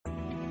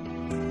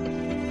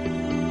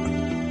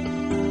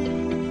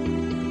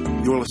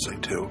You're listening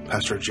to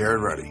Pastor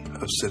Jared Ruddy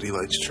of City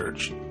Lights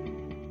Church.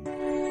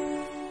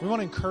 We want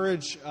to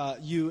encourage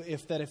you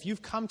if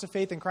you've come to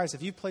faith in Christ,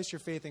 if you've placed your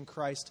faith in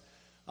Christ,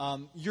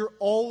 you're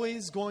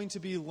always going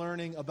to be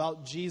learning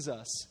about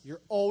Jesus.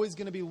 You're always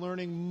going to be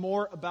learning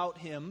more about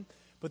Him,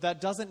 but that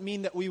doesn't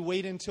mean that we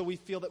wait until we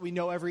feel that we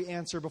know every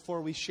answer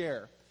before we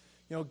share.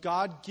 You know,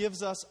 God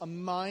gives us a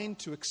mind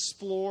to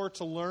explore,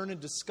 to learn,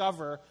 and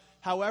discover.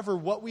 However,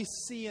 what we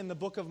see in the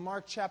book of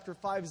Mark chapter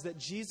 5 is that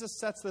Jesus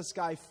sets this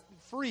guy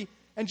free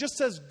and just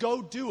says,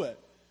 go do it.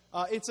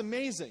 It's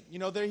amazing. You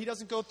know, he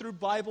doesn't go through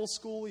Bible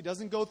school. He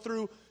doesn't go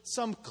through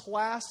some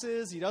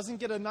classes. He doesn't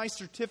get a nice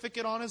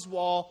certificate on his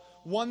wall.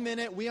 1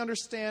 minute, we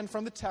understand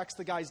from the text,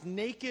 the guy's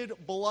naked,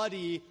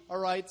 bloody, all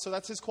right, so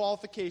that's his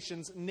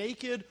qualifications,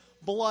 naked,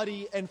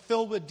 bloody, and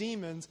filled with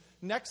demons.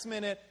 Next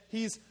minute,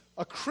 he's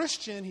a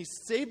Christian. He's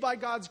saved by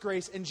God's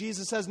grace, and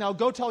Jesus says, now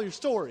go tell your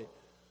story.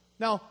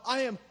 Now,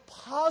 I am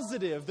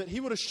positive that he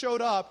would have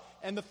showed up,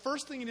 and the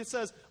first thing he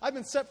says, I've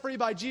been set free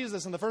by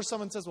Jesus. And the first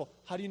someone says, well,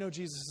 how do you know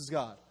Jesus is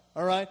God?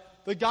 All right?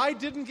 The guy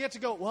didn't get to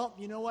go, well,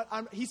 you know what?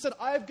 He said,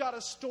 I've got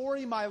a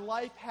story. My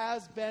life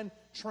has been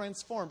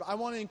transformed. I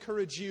want to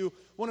encourage you,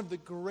 one of the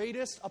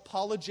greatest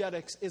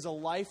apologetics is a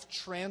life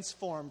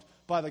transformed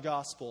by the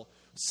gospel.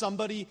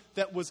 Somebody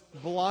that was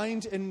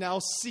blind and now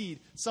sees.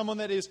 Someone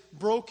that is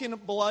broken,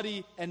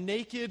 bloody, and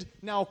naked,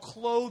 now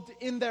clothed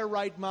in their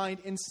right mind,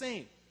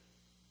 insane.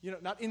 You know,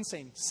 not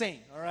insane,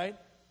 sane, all right?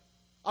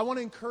 I want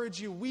to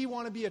encourage you, we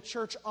want to be a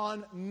church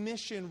on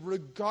mission,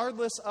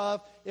 regardless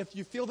of if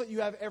you feel that you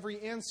have every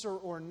answer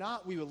or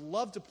not. We would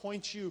love to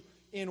point you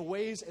in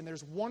ways, and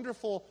there's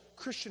wonderful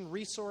Christian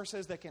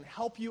resources that can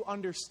help you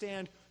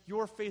understand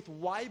your faith,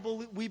 why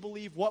we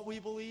believe what we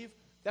believe.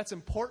 That's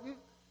important,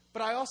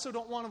 but I also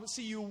don't want to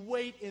see you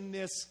wait in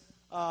this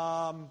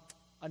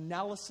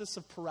analysis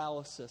of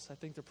paralysis. I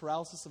think the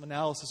paralysis of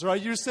analysis,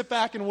 right? You just sit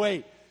back and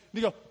wait.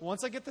 You go,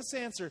 once I get this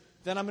answer,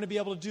 then I'm going to be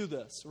able to do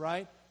this,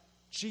 right?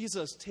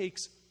 Jesus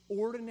takes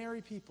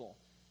ordinary people,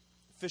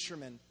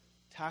 fishermen,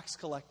 tax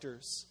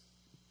collectors,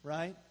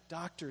 right?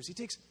 Doctors. He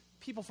takes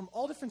people from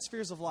all different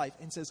spheres of life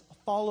and says,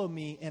 follow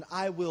me and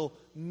I will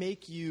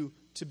make you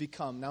to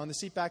become. Now in the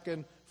seat back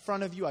in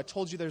front of you, I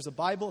told you there's a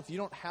Bible. If you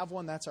don't have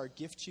one, that's our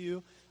gift to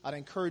you. I'd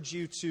encourage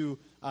you to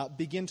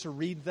begin to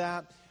read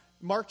that.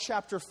 Mark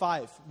chapter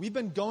 5. We've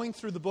been going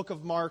through the book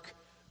of Mark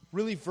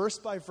really verse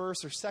by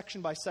verse or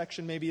section by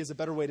section maybe is a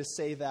better way to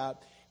say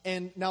that.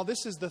 And now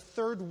this is the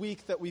third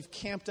week that we've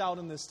camped out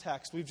in this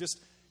text. We've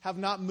just have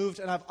not moved,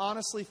 and I've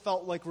honestly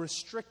felt like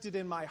restricted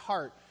in my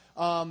heart.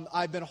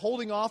 I've been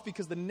holding off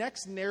because the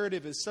next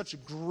narrative is such a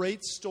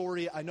great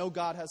story. I know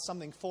God has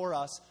something for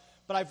us,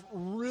 but I've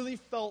really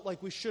felt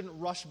like we shouldn't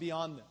rush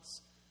beyond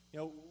this. You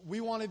know,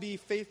 we want to be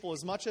faithful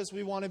as much as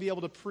we want to be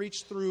able to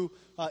preach through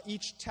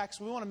each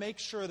text. We want to make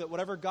sure that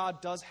whatever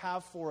God does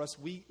have for us,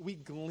 we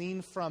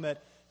glean from it.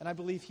 And I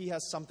believe He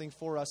has something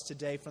for us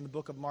today from the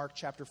book of Mark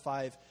chapter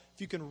 5. If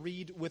you can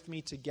read with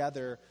me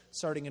together,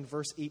 starting in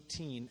verse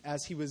 18.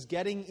 As he was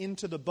getting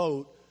into the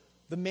boat,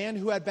 the man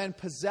who had been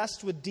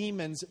possessed with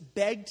demons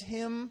begged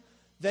him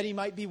that he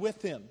might be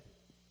with him.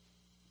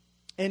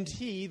 And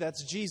he,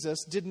 that's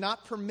Jesus, did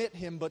not permit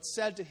him, but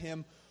said to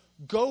him,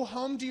 go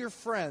home to your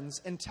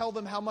friends and tell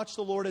them how much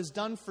the Lord has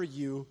done for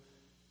you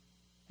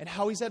and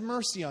how He's had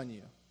mercy on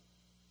you.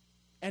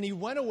 And he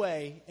went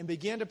away and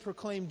began to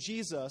proclaim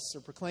Jesus,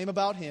 or proclaim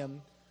about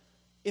Him,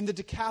 in the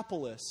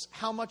Decapolis,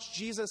 how much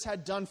Jesus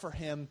had done for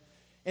him,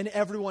 and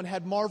everyone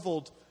had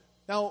marveled.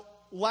 Now,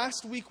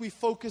 last week we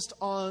focused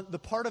on the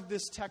part of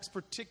this text,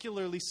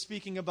 particularly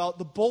speaking about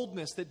the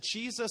boldness that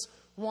Jesus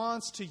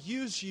wants to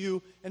use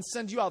you and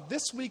send you out.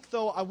 This week,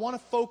 though, I want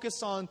to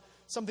focus on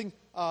something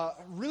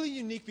really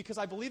unique because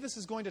I believe this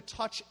is going to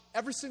touch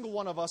every single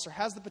one of us, or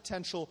has the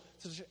potential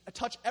to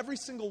touch every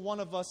single one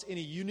of us in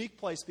a unique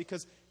place.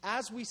 Because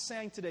as we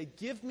sang today,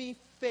 give me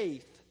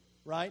faith,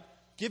 right?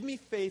 Give me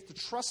faith to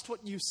trust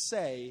what you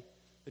say,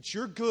 that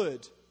you're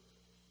good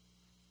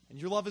and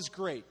your love is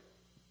great.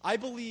 I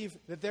believe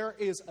that there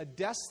is a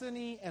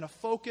destiny and a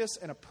focus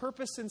and a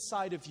purpose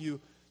inside of you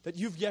that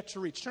you've yet to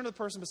reach. Turn to the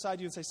person beside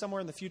you and say, somewhere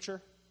in the future,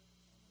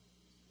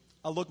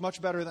 I'll look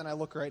much better than I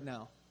look right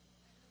now.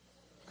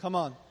 Come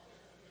on.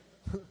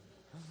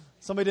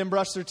 Somebody didn't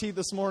brush their teeth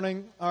this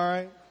morning. All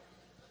right.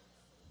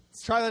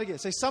 Let's try that again.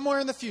 Say, somewhere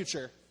in the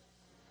future,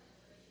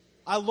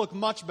 I look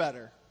much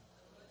better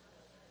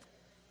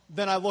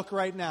than I look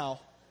right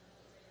now.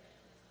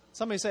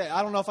 Somebody say,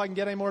 I don't know if I can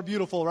get any more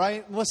beautiful,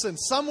 right? Listen,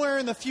 somewhere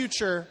in the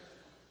future,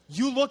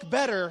 you look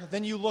better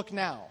than you look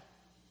now.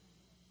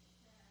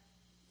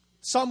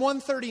 Psalm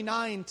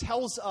 139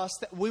 tells us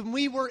that when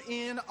we were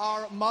in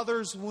our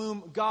mother's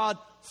womb, God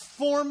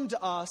formed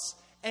us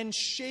and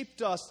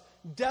shaped us,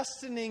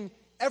 destining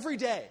every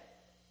day,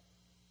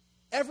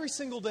 every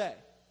single day.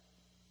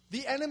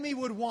 The enemy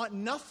would want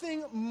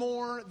nothing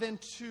more than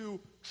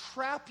to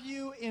trap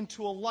you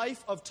into a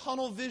life of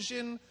tunnel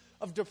vision,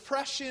 of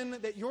depression,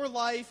 that your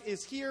life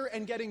is here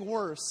and getting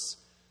worse.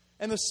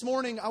 And this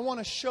morning, I want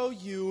to show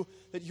you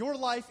that your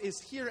life is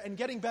here and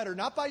getting better,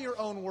 not by your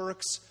own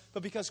works,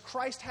 but because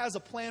Christ has a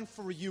plan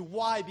for you.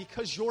 Why?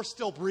 Because you're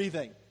still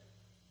breathing.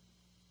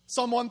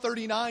 Psalm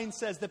 139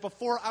 says that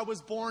before I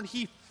was born,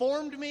 He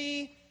formed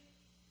me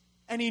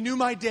and He knew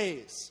my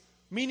days.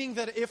 Meaning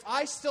that if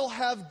I still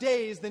have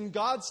days, then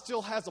God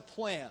still has a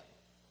plan.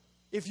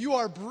 If you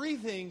are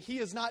breathing, He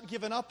has not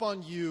given up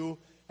on you,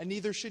 and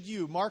neither should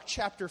you. Mark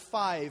chapter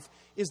 5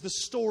 is the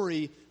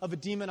story of a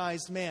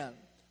demonized man.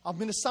 I'm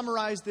going to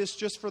summarize this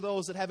just for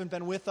those that haven't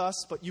been with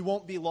us, but you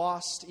won't be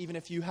lost even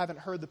if you haven't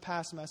heard the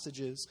past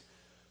messages.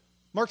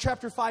 Mark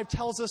chapter 5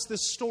 tells us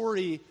this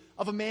story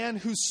of a man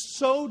who's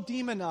so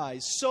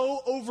demonized,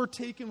 so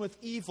overtaken with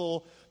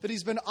evil, that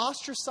he's been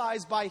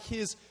ostracized by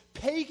his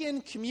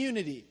pagan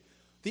community.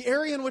 The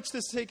area in which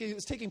this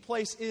is taking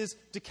place is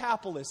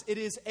Decapolis. It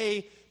is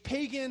a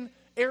pagan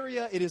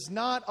area. It is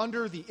not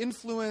under the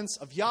influence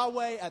of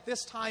Yahweh. At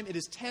this time, it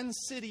is 10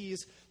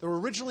 cities that were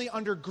originally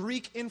under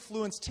Greek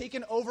influence,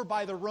 taken over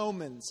by the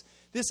Romans.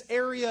 This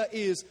area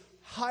is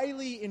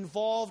highly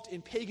involved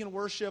in pagan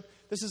worship.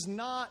 This is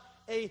not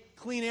a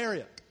clean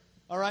area.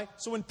 All right?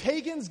 So when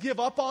pagans give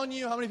up on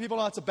you, how many people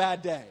know it's a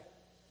bad day?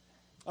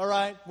 All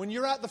right? When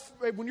you're at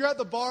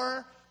the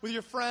bar with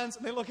your friends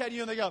and they look at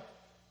you and they go,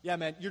 "Yeah,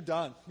 man, you're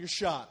done. You're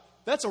shot."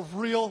 That's a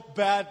real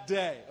bad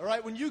day. All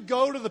right? When you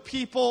go to the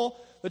people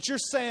that you're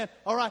saying,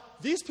 "All right,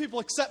 these people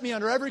accept me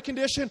under every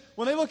condition,"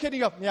 when they look at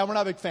you and go, "Yeah, we're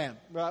not a big fan.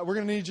 We're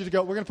going to need you to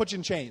go. We're going to put you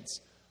in chains."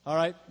 All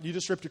right? You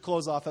just ripped your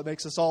clothes off. That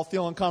makes us all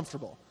feel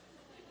uncomfortable.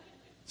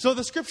 So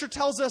the scripture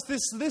tells us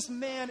this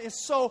man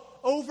is so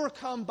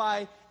overcome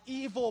by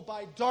evil,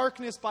 by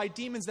darkness, by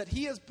demons, that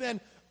he has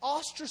been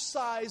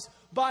ostracized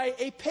by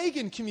a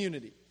pagan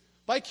community.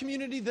 By a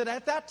community that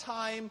at that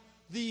time,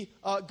 the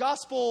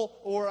gospel,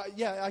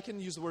 I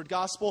can use the word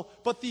gospel,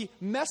 but the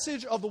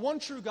message of the one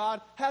true God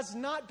has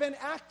not been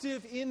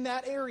active in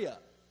that area.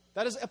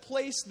 That is a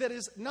place that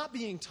is not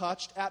being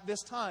touched at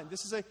this time.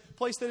 This is a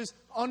place that is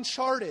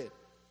uncharted.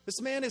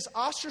 This man is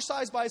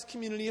ostracized by his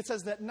community. It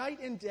says that night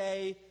and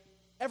day,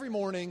 every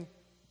morning,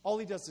 all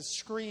he does is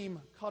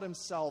scream, cut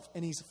himself,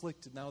 and he's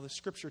afflicted. Now, the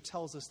scripture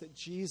tells us that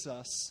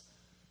Jesus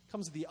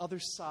comes to the other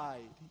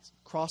side. He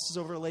crosses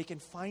over a lake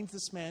and finds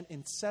this man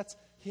and sets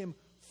him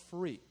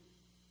free.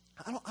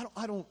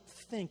 I don't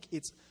think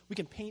we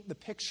can paint the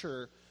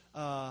picture.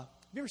 Have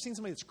you ever seen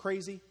somebody that's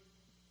crazy?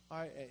 All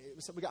right,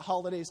 we got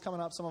holidays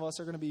coming up. Some of us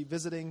are going to be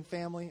visiting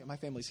family. My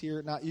family's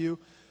here, not you.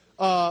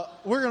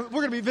 We're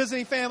going to be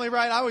visiting family,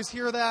 right? I always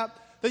hear that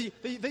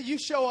you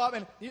show up,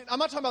 and I'm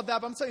not talking about that,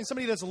 but I'm saying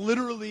somebody that's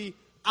literally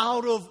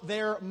out of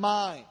their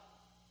mind.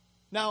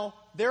 Now,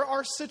 there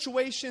are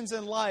situations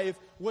in life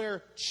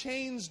where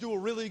chains do a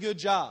really good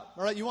job.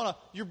 All right,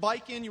 you're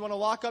biking, you want to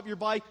lock up your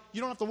bike.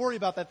 You don't have to worry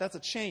about that. That's a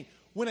chain.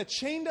 When a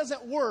chain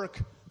doesn't work,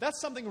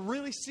 that's something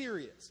really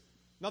serious.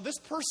 Now, this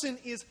person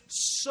is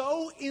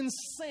so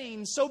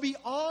insane, so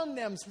beyond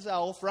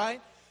themselves,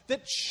 right,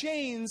 that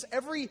chains,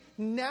 every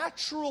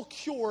natural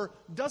cure,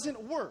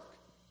 doesn't work.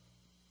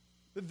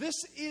 This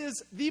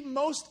is the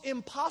most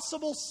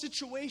impossible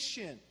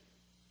situation.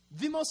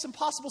 The most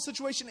impossible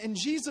situation. And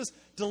Jesus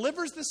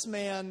delivers this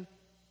man,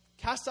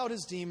 casts out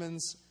his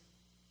demons.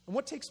 And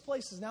what takes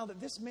place is now that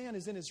this man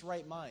is in his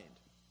right mind.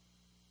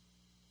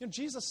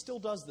 Jesus still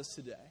does this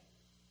today.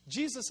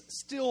 Jesus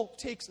still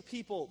takes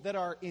people that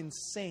are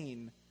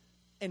insane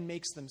and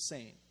makes them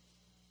sane.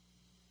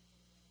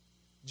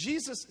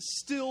 Jesus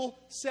still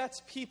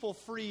sets people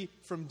free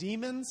from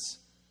demons,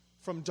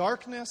 from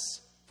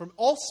darkness, from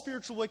all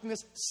spiritual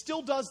wickedness,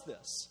 still does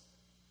this.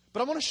 But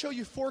I want to show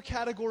you 4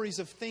 categories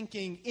of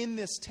thinking in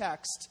this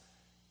text,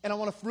 and I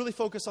want to really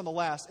focus on the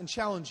last and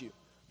challenge you.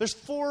 There's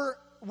 4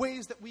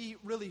 ways that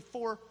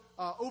four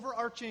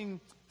overarching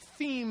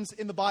themes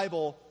in the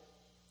Bible: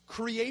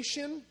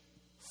 creation,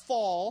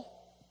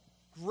 fall,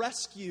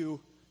 rescue,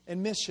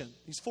 and mission.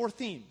 These 4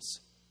 themes.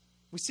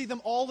 We see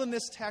them all in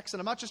this text, and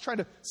I'm not just trying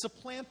to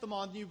supplant them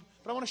on you,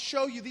 but I want to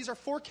show you these are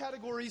 4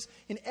 categories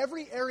in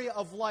every area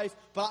of life,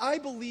 but I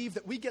believe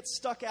that we get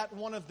stuck at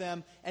one of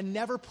them and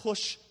never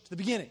push to the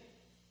beginning.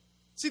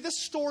 See,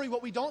 this story,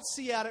 what we don't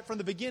see at it from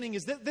the beginning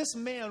is that this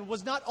man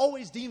was not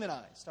always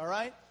demonized, all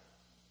right?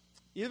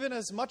 Even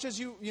as much as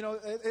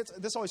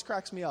this always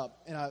cracks me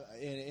up, and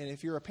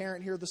if you're a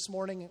parent here this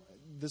morning,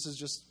 this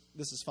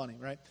is funny,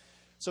 right?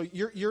 So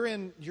you're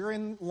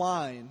in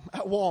line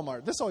at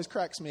Walmart. This always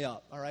cracks me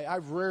up, all right? I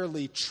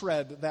rarely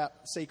tread that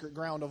sacred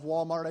ground of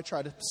Walmart. I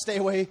try to stay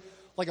away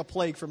like a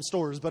plague from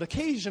stores. But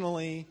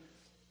occasionally,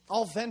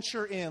 I'll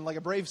venture in like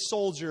a brave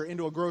soldier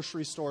into a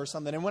grocery store or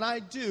something. And when I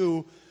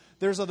do,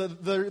 there's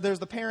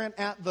the parent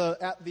at the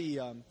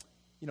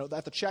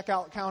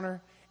checkout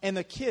counter, and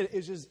the kid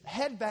is just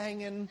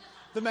headbanging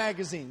the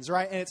magazines,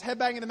 right? And it's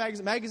headbanging the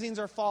magazines. Magazines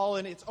are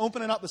falling. It's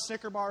opening up the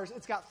Snicker bars.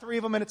 It's got 3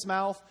 of them in its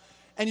mouth.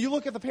 And you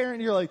look at the parent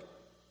and you're like,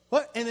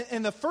 what?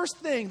 And the first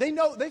thing,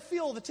 they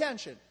feel the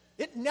tension.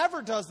 It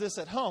never does this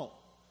at home.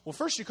 Well,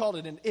 first you called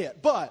it an it,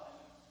 but,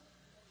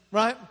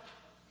 right?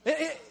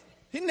 It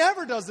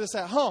never does this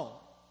at home.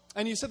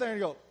 And you sit there and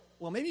you go,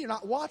 well, maybe you're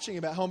not watching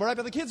him at home, right?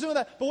 But the kid's doing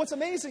that. But what's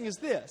amazing is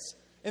this,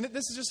 and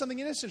this is just something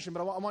interesting, but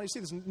I want you to see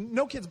this.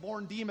 No kid's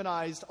born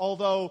demonized,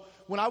 although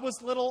when I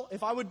was little,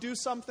 if I would do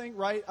something,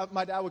 right,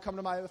 my dad would come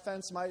to my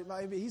defense.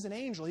 He's an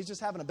angel. He's just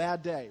having a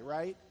bad day,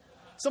 right?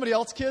 Somebody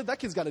else's kid, that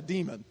kid's got a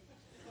demon.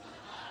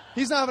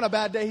 He's not having a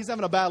bad day. He's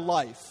having a bad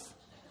life,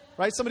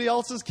 right? Somebody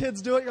else's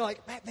kids do it. You're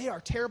like, man, they are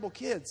terrible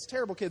kids.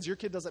 Terrible kids. Your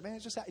kid does it. Man,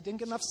 he didn't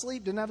get enough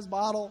sleep, didn't have his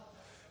bottle.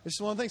 It's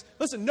just one of the things.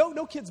 Listen,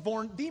 no kid's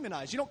born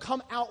demonized. You don't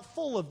come out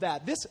full of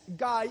that. This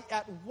guy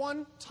at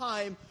one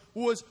time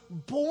was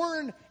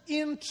born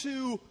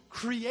into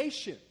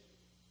creation.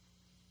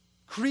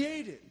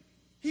 Created.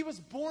 He was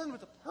born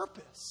with a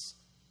purpose.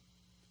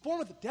 Born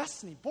with a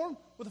destiny. Born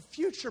with a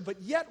future.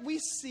 But yet we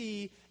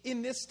see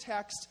in this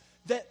text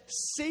that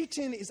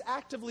Satan is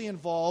actively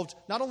involved,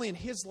 not only in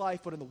his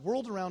life, but in the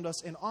world around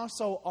us and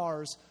also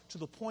ours, to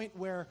the point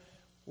where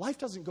life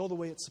doesn't go the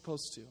way it's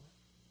supposed to.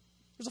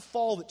 There's a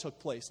fall that took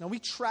place. Now, we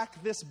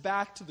track this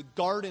back to the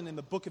garden in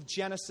the book of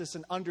Genesis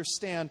and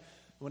understand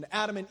when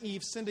Adam and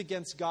Eve sinned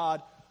against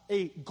God,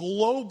 a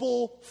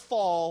global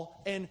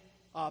fall and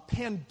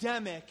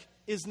pandemic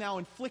is now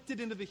inflicted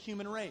into the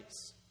human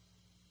race.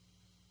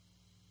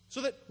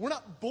 So that we're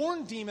not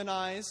born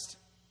demonized.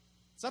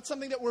 It's not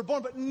something that we're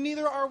born, but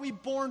neither are we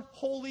born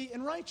holy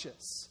and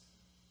righteous.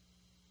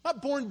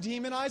 Not born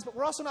demonized, but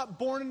we're also not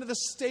born into the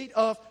state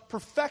of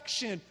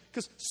perfection,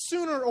 because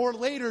sooner or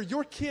later,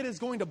 your kid is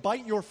going to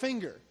bite your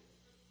finger.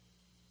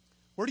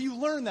 Where do you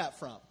learn that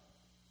from?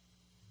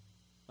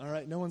 All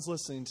right, no one's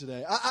listening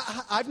today.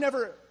 I've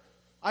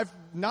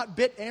not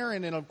bit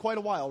Aaron in quite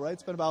a while, right?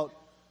 It's been about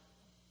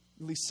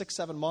at least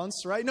 6-7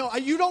 months, right? No,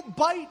 you don't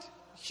bite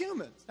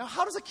humans. Now,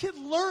 how does a kid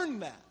learn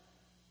that?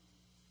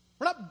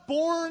 We're not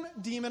born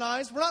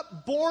demonized. We're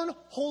not born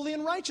holy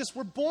and righteous.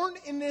 We're born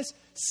in this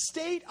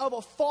state of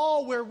a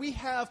fall where we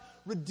have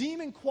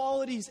redeeming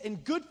qualities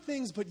and good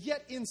things, but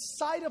yet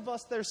inside of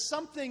us there's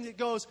something that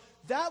goes,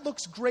 that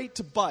looks great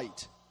to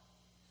bite.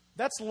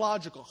 That's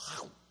logical.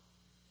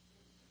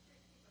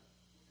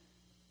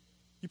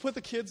 You put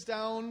the kids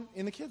down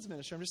in the kids'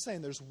 ministry. I'm just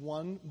saying, there's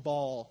one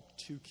ball,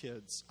 2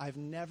 kids. I've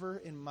never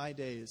in my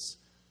days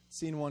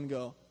seen one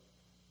go,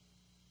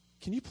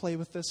 can you play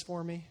with this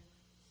for me?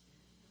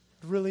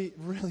 Really,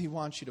 really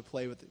want you to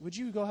play with it. Would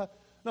you go have...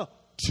 No,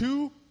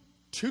 two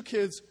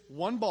kids,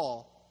 1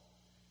 ball.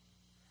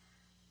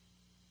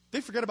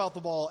 They forget about the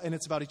ball, and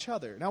it's about each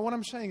other. Now, what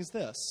I'm saying is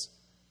this.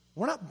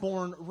 We're not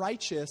born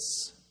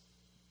righteous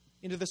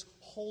into this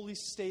holy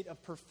state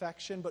of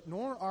perfection, but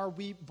nor are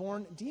we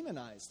born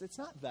demonized. It's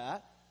not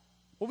that.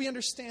 Well, we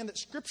understand that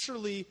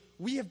scripturally,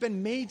 we have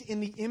been made in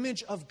the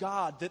image of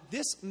God, that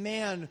this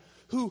man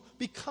who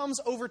becomes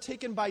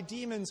overtaken by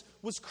demons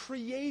was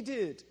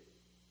created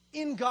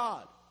in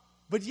God.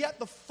 But yet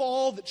the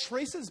fall that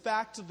traces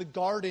back to the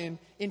garden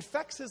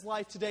infects his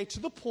life today to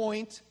the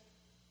point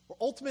where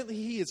ultimately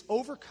he is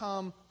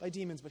overcome by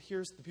demons. But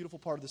here's the beautiful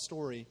part of the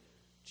story.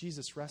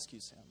 Jesus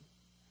rescues him.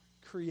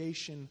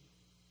 Creation,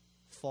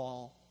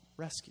 fall,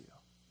 rescue.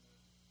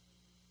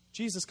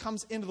 Jesus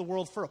comes into the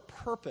world for a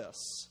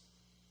purpose.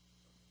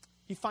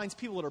 He finds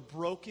people that are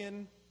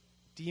broken,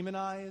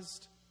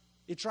 demonized.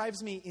 It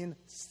drives me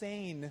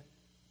insane.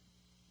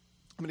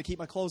 I'm going to keep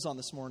my clothes on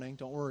this morning,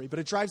 don't worry. But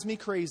it drives me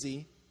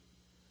crazy.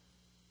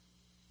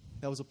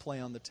 That was a play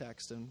on the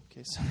text in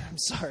case. I'm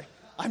sorry.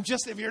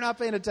 If you're not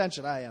paying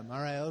attention, I am. All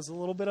right, that was a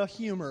little bit of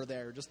humor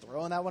there. Just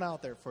throwing that one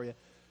out there for you.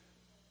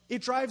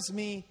 It drives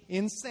me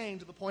insane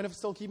to the point of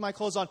still keeping my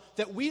clothes on,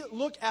 that we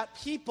look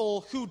at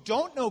people who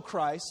don't know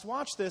Christ,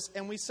 watch this,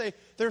 and we say,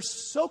 they're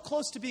so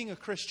close to being a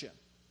Christian.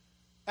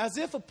 As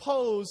if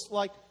opposed,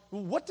 like,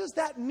 what does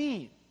that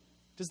mean?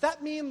 Does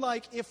that mean,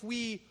 like, if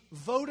we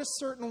vote a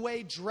certain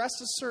way, dress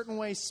a certain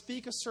way,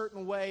 speak a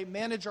certain way,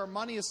 manage our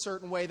money a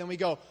certain way, then we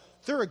go,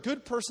 they're a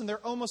good person,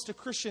 they're almost a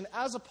Christian,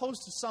 as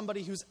opposed to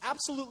somebody who's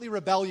absolutely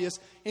rebellious,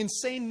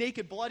 insane,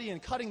 naked, bloody,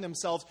 and cutting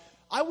themselves?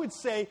 I would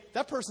say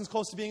that person's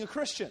close to being a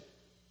Christian.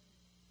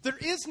 There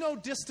is no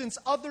distance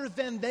other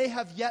than they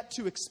have yet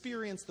to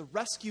experience the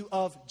rescue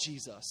of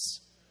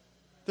Jesus.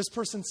 This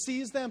person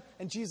sees them,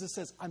 and Jesus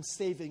says, I'm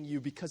saving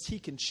you, because he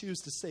can choose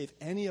to save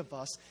any of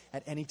us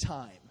at any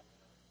time.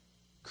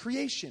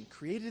 Creation,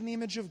 created in the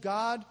image of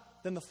God,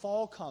 then the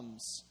fall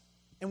comes.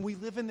 And we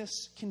live in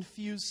this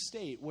confused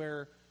state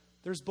where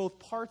there's both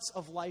parts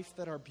of life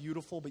that are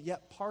beautiful, but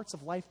yet parts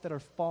of life that are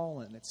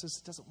fallen. It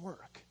just doesn't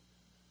work.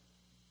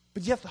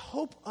 But yet the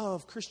hope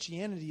of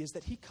Christianity is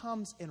that he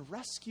comes and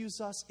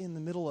rescues us in the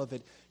middle of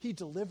it. He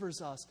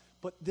delivers us.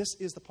 But this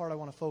is the part I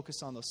want to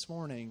focus on this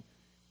morning.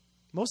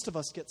 Most of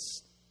us get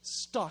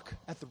stuck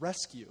at the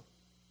rescue.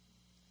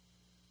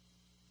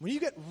 When you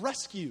get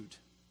rescued,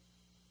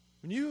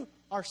 when you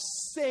are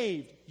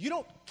saved, you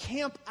don't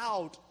camp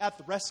out at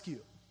the rescue.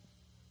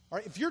 All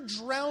right? If you're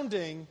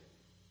drowning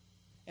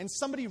and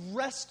somebody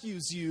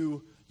rescues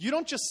you, you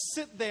don't just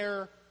sit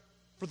there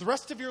for the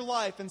rest of your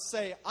life and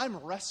say, I'm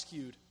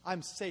rescued,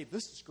 I'm saved,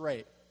 this is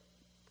great.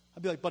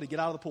 I'd be like, buddy, get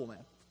out of the pool,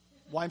 man.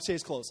 YMCA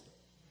is closed.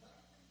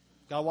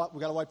 We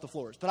got to wipe the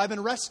floors. But I've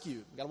been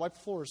rescued. We got to wipe the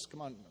floors.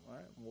 Come on. All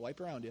right, we'll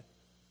wipe around you.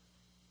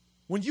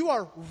 When you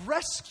are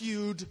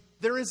rescued,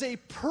 there is a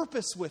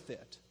purpose with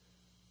it.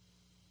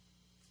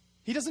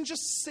 He doesn't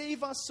just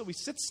save us so we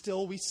sit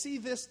still. We see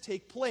this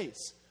take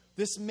place.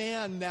 This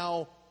man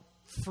now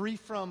free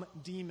from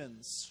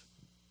demons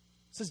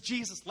says,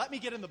 Jesus, let me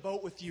get in the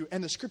boat with you.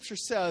 And the scripture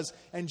says,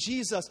 and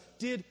Jesus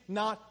did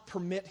not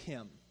permit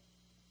him.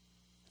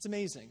 It's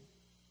amazing.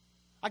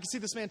 I can see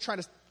this man trying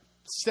to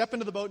step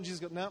into the boat, and Jesus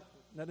goes, no.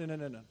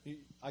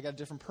 I got a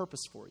different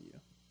purpose for you.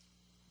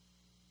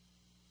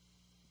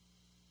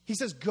 He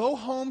says, go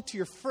home to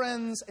your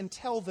friends and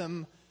tell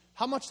them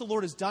how much the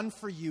Lord has done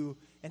for you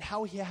and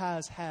how he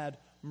has had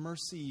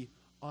mercy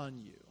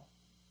on you.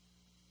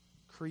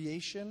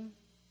 Creation,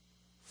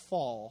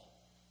 fall,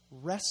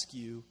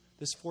 rescue,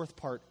 this fourth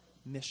part,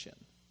 mission.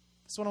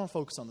 That's what I want to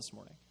focus on this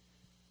morning.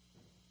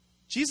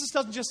 Jesus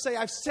doesn't just say,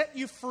 I've set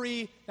you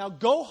free, now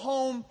go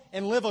home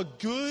and live a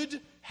good,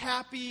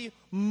 happy,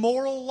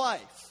 moral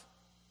life.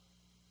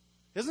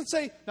 He doesn't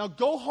say, now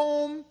go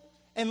home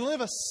and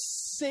live a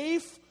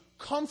safe,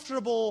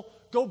 comfortable,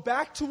 go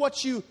back to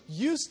what you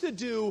used to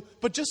do,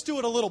 but just do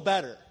it a little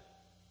better.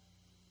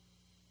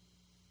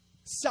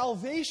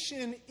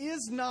 Salvation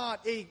is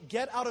not a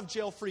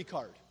get-out-of-jail-free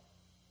card.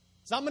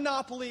 It's not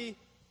Monopoly.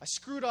 I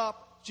screwed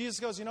up. Jesus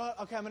goes, you know what?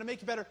 Okay, I'm going to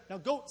make you better. Now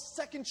go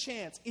second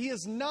chance. He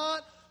is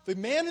not the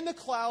man in the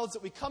clouds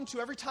that we come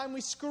to every time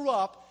we screw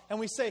up and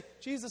we say,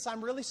 Jesus,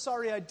 I'm really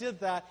sorry I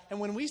did that.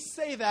 And when we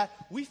say that,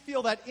 we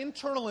feel that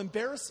internal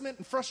embarrassment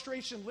and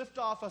frustration lift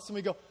off us and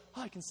we go,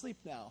 oh, I can sleep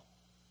now.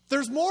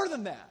 There's more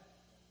than that.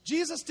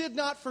 Jesus did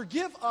not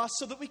forgive us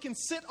so that we can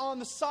sit on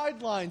the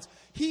sidelines.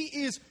 He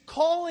is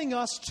calling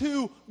us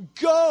to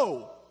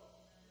go.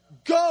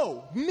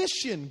 Go.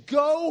 Mission.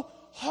 Go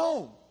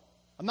home.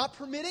 I'm not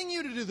permitting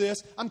you to do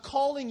this. I'm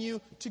calling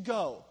you to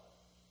go.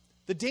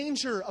 The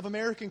danger of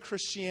American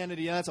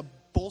Christianity, and that's a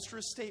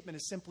bolsterous statement,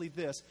 is simply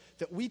this,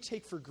 that we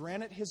take for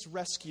granted his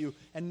rescue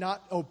and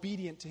not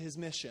obedient to his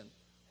mission.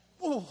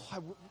 Oh,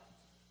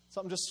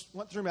 something just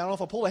went through me. I don't know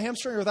if I pulled a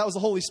hamstring or if that was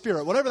the Holy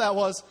Spirit. Whatever that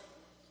was.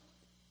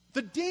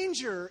 The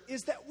danger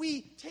is that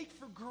we take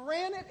for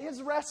granted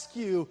his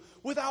rescue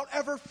without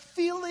ever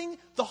feeling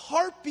the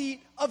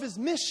heartbeat of his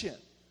mission.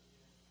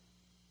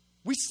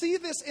 We see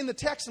this in the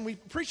text, and we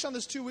preached on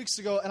this 2 weeks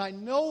ago, and I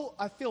know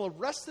I feel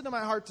arrested in my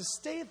heart to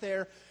stay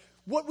there.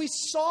 What we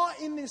saw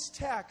in this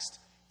text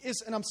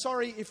is, and I'm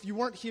sorry if you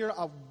weren't here,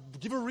 I'll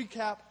give a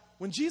recap.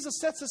 When Jesus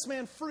sets this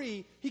man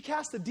free, he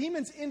casts the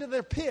demons into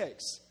their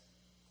pigs.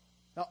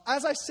 Now,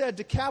 as I said,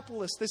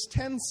 Decapolis, this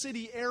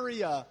 10-city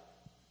area,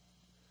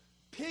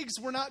 pigs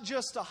were not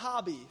just a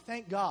hobby,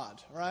 thank God,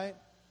 right?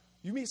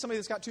 You meet somebody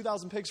that's got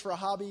 2,000 pigs for a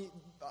hobby,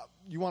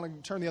 you want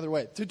to turn the other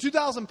way.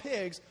 2,000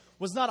 pigs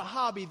was not a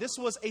hobby. This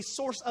was a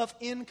source of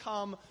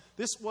income.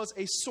 This was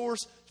a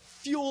source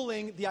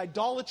fueling the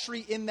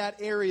idolatry in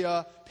that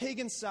area,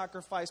 pagan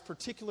sacrifice,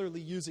 particularly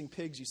using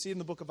pigs. You see it in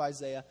the book of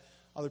Isaiah,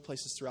 other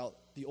places throughout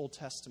the Old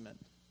Testament.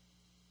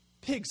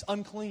 Pigs,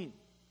 unclean.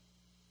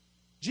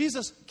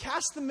 Jesus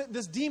casts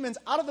these demons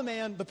out of the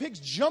man. The pigs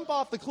jump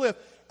off the cliff,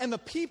 and the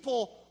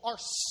people are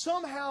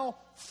somehow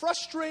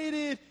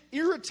frustrated,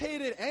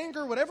 irritated,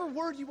 anger, whatever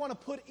word you want to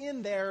put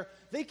in there.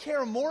 They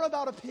care more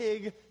about a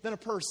pig than a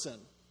person.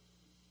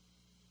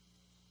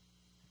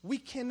 We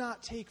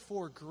cannot take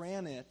for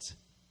granted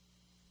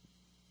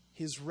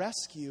his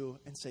rescue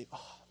and say,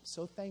 oh, I'm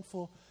so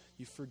thankful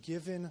you've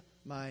forgiven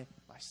my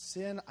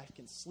sin. I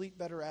can sleep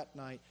better at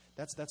night.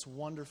 That's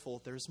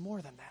wonderful. There's more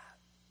than that.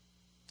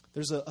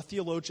 There's a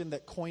theologian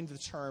that coined the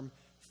term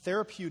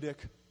therapeutic,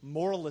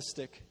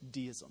 moralistic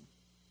deism.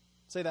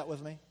 Say that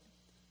with me.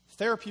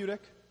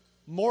 Therapeutic,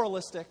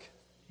 moralistic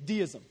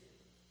deism.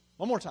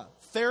 One more time.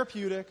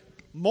 Therapeutic,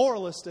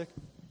 moralistic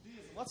deism.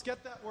 Let's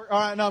get that word. All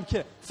right, no, I'm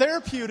kidding.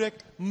 Therapeutic,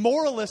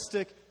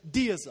 moralistic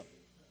deism.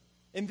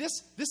 And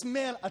this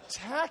man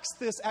attacks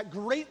this at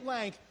great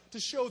length to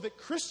show that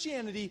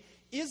Christianity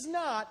is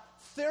not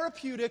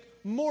therapeutic,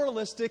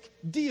 moralistic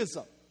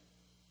deism.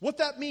 What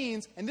that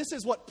means, and this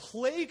is what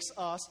plagues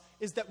us,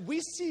 is that we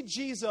see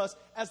Jesus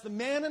as the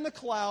man in the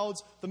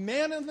clouds, the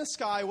man in the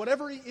sky,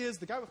 whatever he is,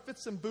 the guy with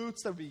fits and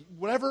boots, that would be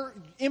whatever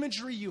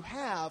imagery you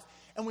have.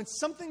 And when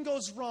something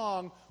goes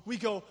wrong, we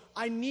go,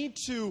 I need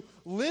to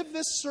live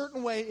this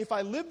certain way. If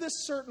I live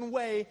this certain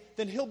way,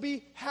 then he'll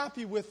be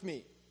happy with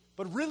me.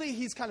 But really,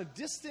 he's kind of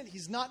distant.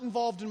 He's not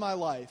involved in my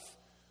life.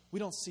 We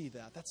don't see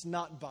that. That's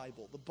not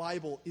Bible. The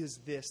Bible is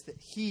this, that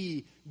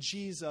he,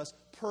 Jesus,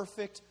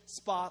 perfect,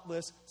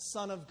 spotless,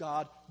 Son of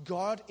God,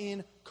 God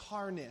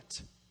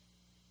incarnate,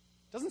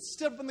 doesn't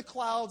sit up in the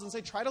clouds and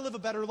say, try to live a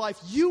better life.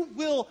 You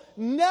will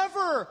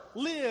never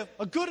live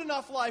a good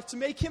enough life to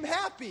make him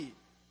happy.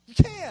 You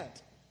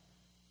can't.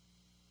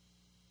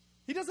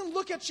 He doesn't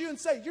look at you and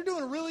say, you're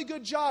doing a really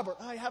good job, or,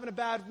 oh, you're having a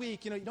bad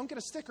week. You don't get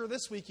a sticker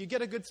this week. You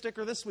get a good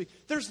sticker this week.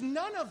 There's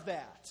none of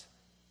that.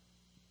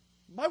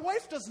 My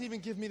wife doesn't even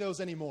give me those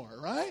anymore,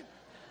 right?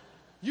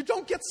 You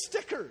don't get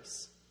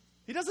stickers.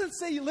 He doesn't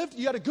say you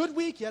had a good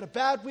week, you had a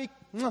bad week,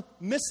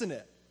 missing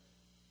it.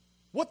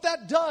 What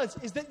that does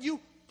is that you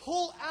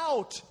pull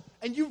out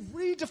and you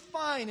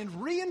redefine and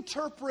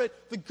reinterpret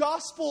the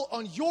gospel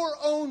on your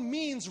own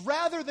means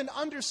rather than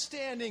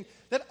understanding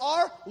that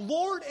our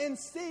Lord and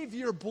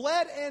Savior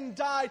bled and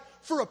died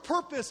for a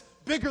purpose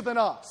bigger than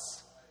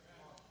us.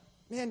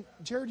 Man,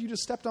 Jared, you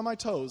just stepped on my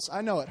toes.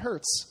 I know, it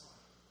hurts.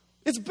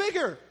 It's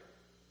bigger.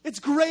 It's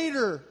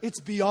greater. It's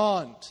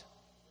beyond.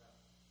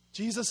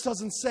 Jesus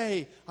doesn't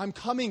say, I'm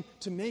coming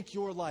to make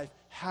your life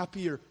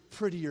happier,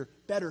 prettier,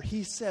 better.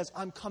 He says,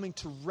 I'm coming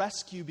to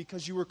rescue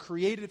because you were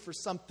created for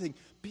something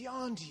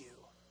beyond you.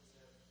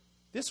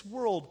 This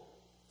world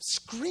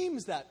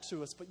screams that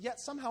to us, but yet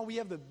somehow we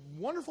have the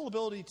wonderful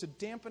ability to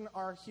dampen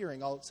our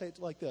hearing. I'll say it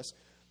like this.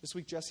 This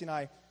week, Jesse and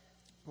I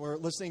were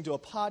listening to a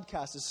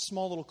podcast, this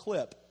small little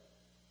clip.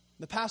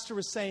 The pastor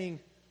was saying,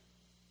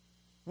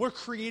 we're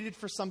created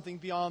for something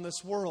beyond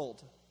this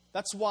world.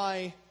 That's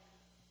why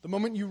the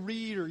moment you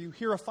read or you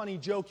hear a funny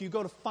joke, you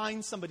go to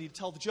find somebody to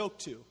tell the joke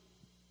to.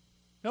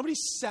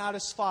 Nobody's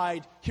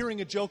satisfied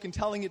hearing a joke and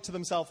telling it to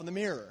themselves in the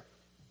mirror.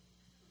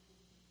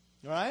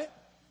 All right?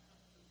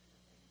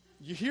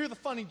 You hear the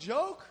funny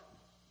joke,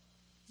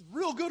 it's a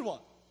real good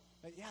one.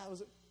 Yeah,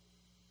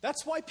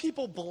 that's why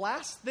people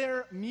blast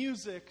their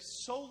music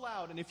so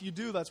loud. And if you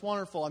do, that's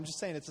wonderful. I'm just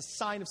saying it's a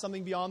sign of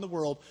something beyond the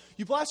world.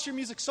 You blast your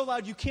music so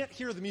loud you can't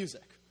hear the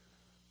music.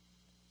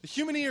 The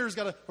human ear has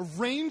got a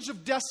range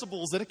of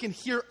decibels that it can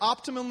hear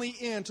optimally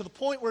in to the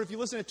point where if you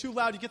listen to it too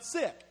loud, you get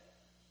sick.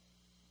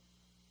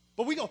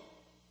 But we're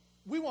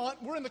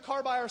in the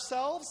car by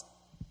ourselves,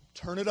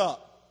 turn it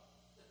up.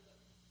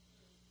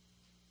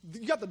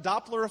 You got the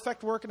Doppler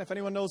effect working, if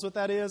anyone knows what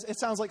that is. It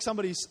sounds like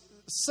somebody's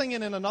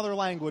singing in another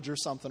language or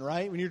something,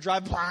 right? When you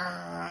drive,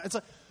 it's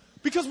like,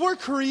 because we're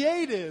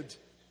created,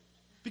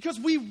 because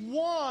we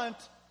want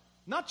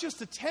not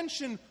just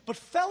attention, but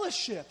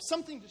fellowship,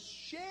 something to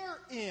share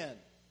in.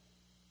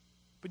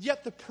 But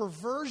yet the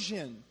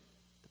perversion,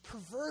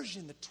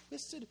 the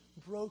twisted,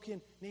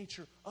 broken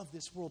nature of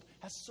this world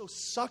has so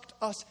sucked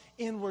us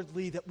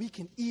inwardly that we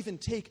can even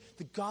take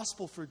the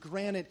gospel for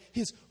granted,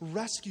 his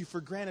rescue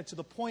for granted, to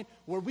the point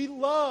where we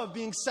love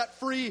being set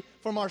free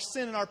from our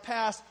sin and our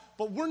past,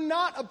 but we're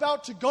not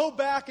about to go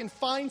back and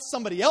find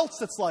somebody else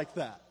that's like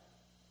that.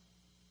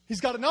 He's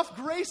got enough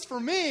grace for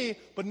me,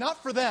 but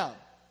not for them.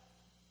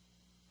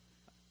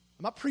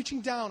 I'm not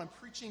preaching down, I'm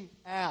preaching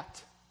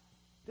at.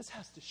 This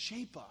has to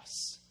shape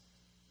us.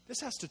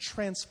 This has to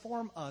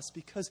transform us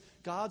because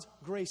God's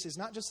grace is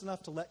not just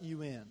enough to let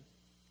you in.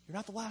 You're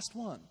not the last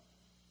one.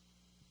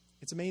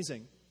 It's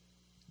amazing.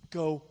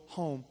 Go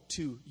home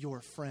to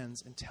your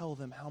friends and tell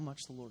them how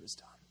much the Lord has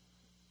done.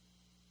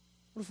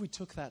 What if we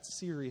took that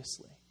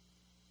seriously?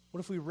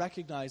 What if we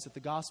recognized that the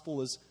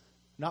gospel is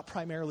not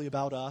primarily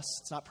about us?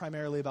 It's not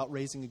primarily about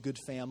raising a good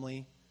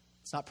family.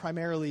 It's not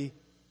primarily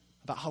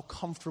about how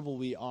comfortable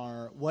we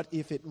are. What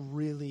if it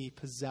really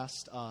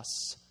possessed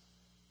us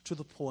to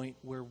the point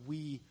where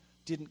we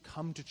didn't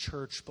come to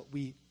church, but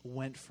we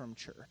went from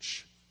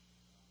church?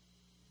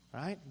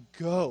 Right?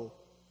 Go.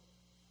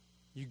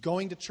 You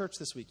going to church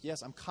this week?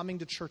 Yes, I'm coming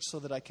to church so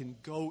that I can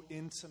go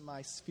into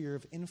my sphere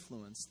of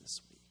influence this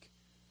week.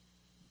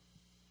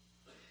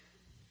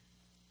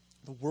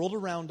 The world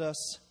around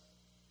us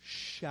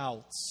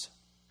shouts.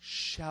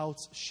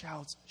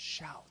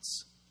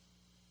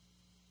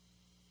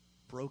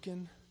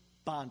 Broken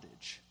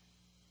bondage,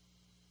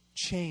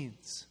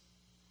 chains,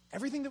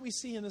 everything that we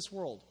see in this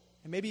world.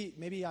 And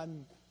maybe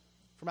I'm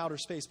from outer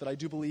space, but I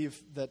do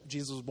believe that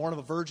Jesus was born of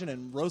a virgin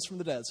and rose from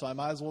the dead, so I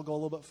might as well go a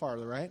little bit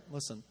farther, right?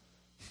 Listen,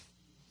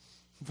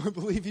 if I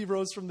believe he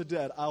rose from the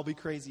dead, I'll be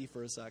crazy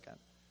for a second.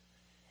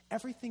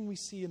 Everything we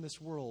see in this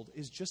world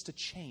is just a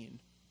chain,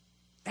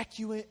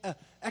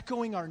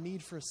 echoing our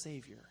need for a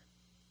Savior.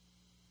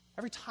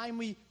 Every time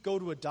we go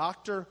to a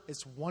doctor,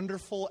 as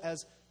wonderful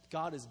as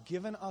God has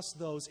given us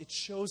those, it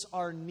shows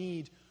our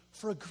need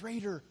for a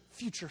greater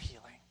future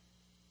healing.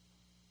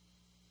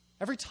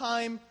 Every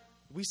time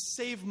we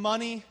save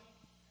money and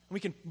we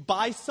can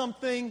buy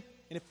something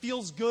and it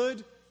feels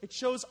good, it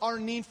shows our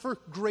need for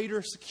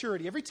greater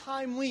security. Every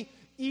time we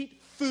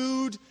eat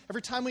food,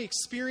 every time we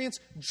experience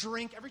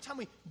drink, every time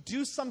we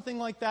do something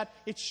like that,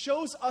 it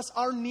shows us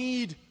our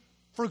need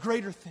for a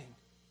greater thing.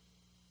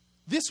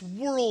 This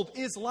world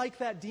is like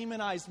that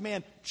demonized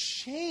man,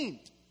 chained.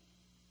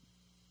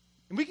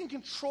 And we can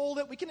control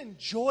it, we can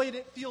enjoy it,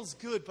 it feels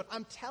good, but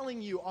I'm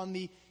telling you, on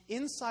the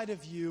inside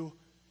of you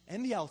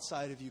and the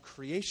outside of you,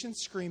 creation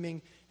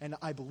screaming, and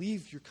I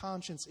believe your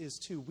conscience is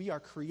too, we are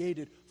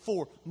created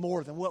for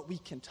more than what we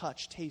can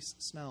touch,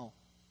 taste, smell,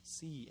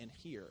 see, and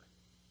hear.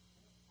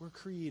 We're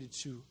created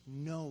to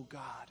know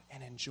God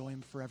and enjoy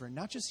him forever.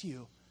 Not just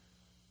you,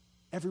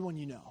 everyone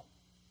you know.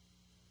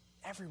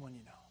 Everyone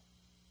you know.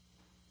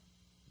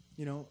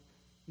 You know,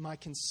 my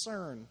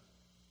concern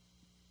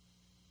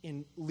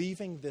in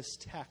leaving this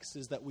text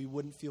is that we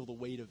wouldn't feel the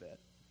weight of it.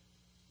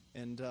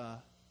 And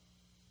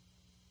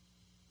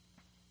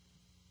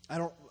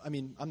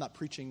I'm not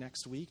preaching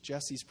next week.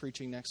 Jesse's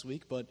preaching next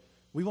week, but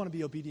we want to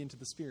be obedient to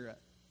the Spirit.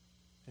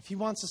 If he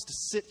wants us to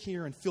sit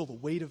here and feel the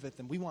weight of it,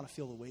 then we want to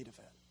feel the weight of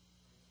it.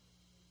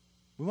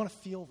 We want to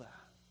feel that.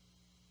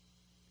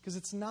 Because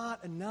it's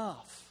not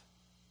enough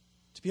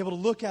to be able to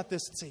look at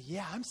this and say,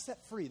 yeah, I'm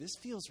set free. This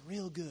feels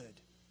real good.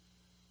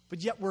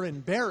 But yet we're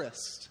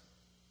embarrassed,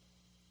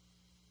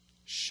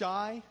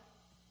 shy.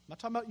 I'm not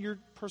talking about your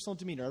personal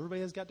demeanor.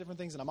 Everybody has got different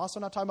things. And I'm also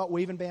not talking about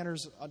waving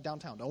banners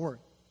downtown. Don't worry.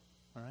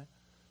 All right?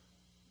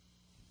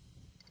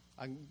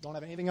 I don't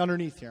have anything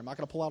underneath here. I'm not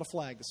going to pull out a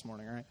flag this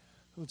morning. All right?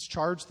 Let's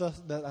charge that's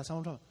how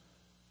I'm talking about.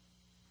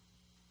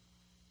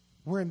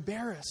 We're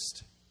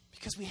embarrassed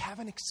because we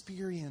haven't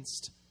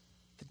experienced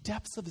the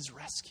depths of his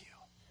rescue.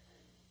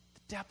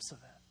 The depths of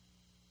it.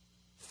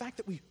 The fact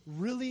that we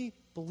really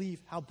believe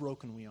how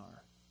broken we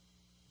are.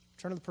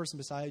 Turn to the person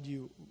beside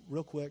you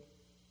real quick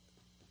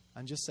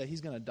and just say,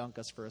 he's going to dunk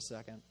us for a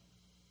second.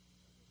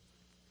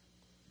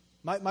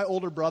 My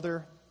older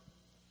brother,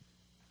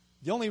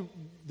 the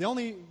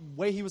only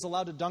way he was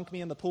allowed to dunk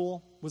me in the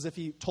pool was if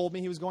he told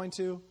me he was going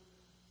to.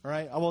 All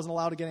right? I wasn't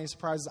allowed to get any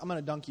surprises. I'm going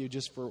to dunk you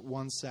just for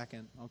 1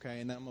 second, okay?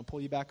 And then I'm going to pull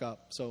you back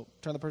up. So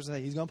turn to the person and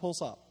say, he's going to pull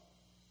us up.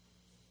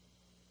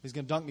 He's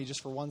going to dunk me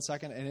just for 1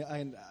 second,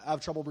 and I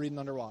have trouble breathing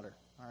underwater.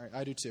 All right,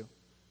 I do too.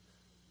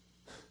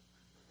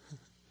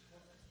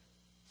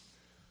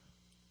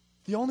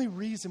 The only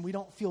reason we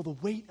don't feel the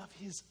weight of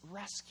his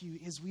rescue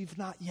is we've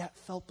not yet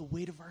felt the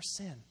weight of our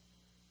sin.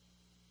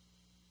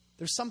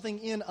 There's something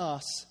in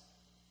us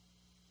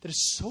that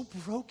is so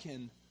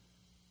broken,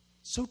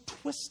 so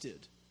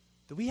twisted,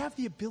 that we have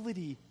the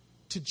ability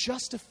to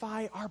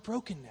justify our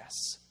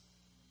brokenness.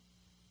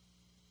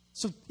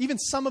 So even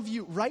some of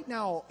you right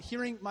now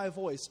hearing my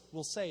voice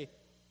will say,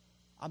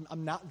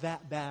 I'm not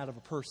that bad of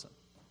a person.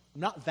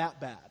 I'm not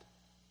that bad.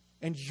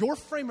 And your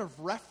frame of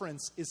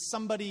reference is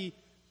somebody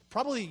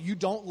probably you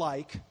don't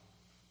like,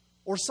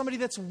 or somebody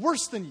that's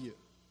worse than you.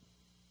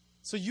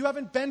 So you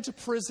haven't been to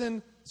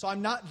prison, so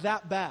I'm not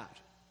that bad.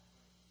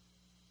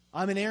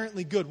 I'm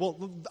inherently good.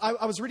 Well,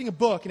 I was reading a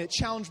book, and it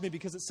challenged me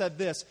because it said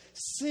this: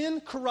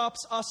 sin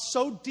corrupts us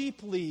so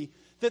deeply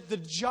that the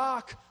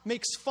jock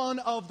makes fun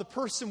of the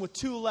person with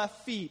 2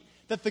 left feet,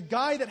 that the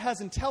guy that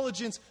has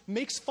intelligence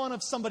makes fun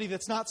of somebody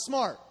that's not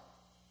smart.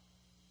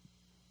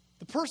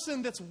 The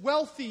person that's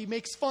wealthy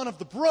makes fun of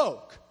the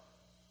broke.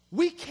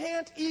 We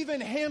can't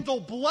even handle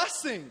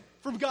blessing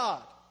from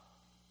God.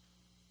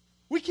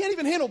 We can't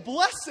even handle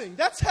blessing.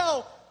 That's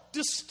how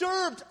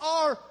disturbed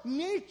our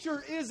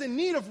nature is in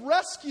need of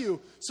rescue.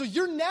 So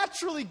you're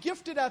naturally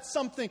gifted at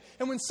something,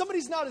 and when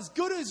somebody's not as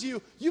good as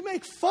you, you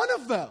make fun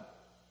of them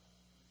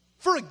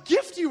for a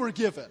gift you were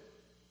given.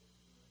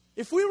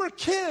 If we were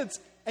kids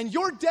and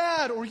your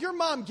dad or your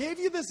mom gave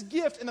you this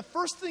gift, and the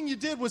first thing you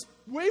did was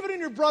wave it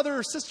in your brother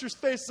or sister's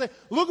face and say,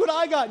 look what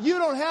I got, you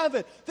don't have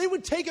it, they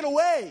would take it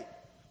away.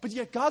 But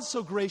yet God's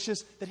so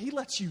gracious that he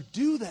lets you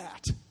do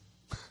that.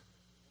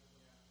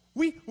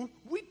 We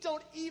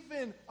don't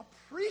even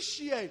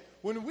appreciate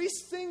when we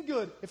sing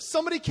good. If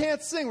somebody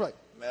can't sing, we're like,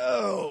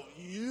 no,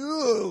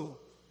 you.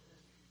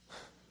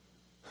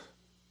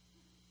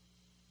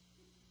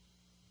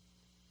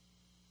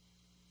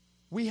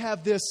 We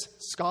have this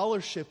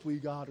scholarship we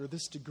got or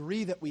this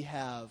degree that we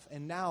have,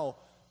 and now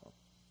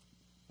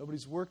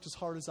nobody's worked as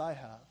hard as I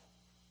have.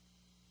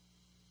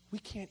 We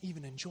can't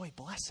even enjoy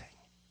blessing.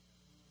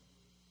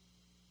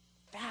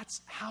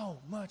 That's how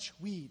much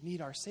we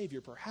need our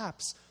Savior.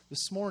 Perhaps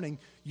this morning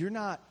you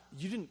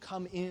didn't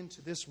come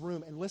into this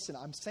room, and listen,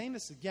 I'm saying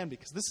this again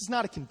because this is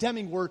not a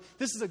condemning word.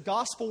 This is a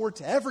gospel word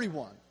to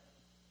everyone.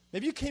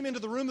 Maybe you came into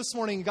the room this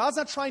morning and God's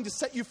not trying to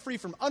set you free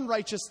from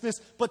unrighteousness,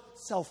 but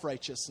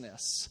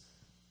self-righteousness.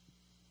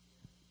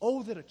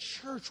 Oh, that a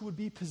church would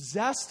be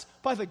possessed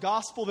by the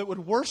gospel, that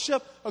would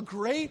worship a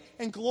great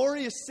and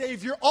glorious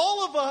Savior.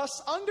 All of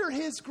us under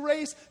his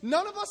grace,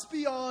 none of us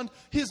beyond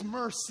his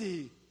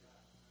mercy.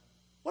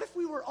 What if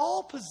we were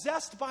all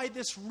possessed by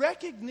this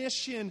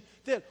recognition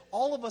that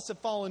all of us have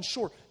fallen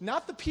short?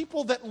 Not the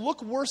people that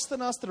look worse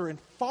than us, that are in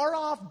far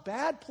off,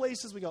 bad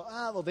places. We go,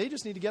 well, they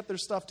just need to get their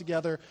stuff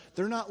together.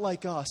 They're not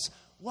like us.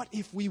 What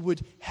if we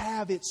would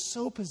have it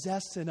so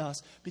possessed in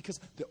us? Because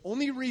the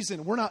only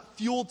reason we're not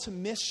fueled to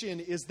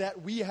mission is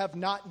that we have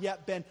not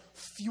yet been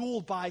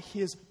fueled by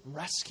his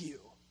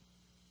rescue.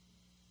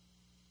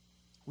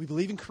 We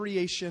believe in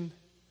creation.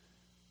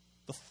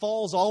 The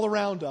fall's all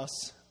around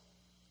us.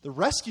 The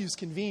rescue's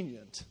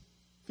convenient.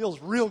 Feels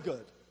real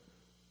good.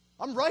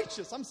 I'm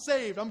righteous. I'm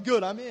saved. I'm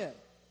good. I'm in.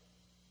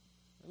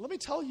 And let me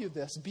tell you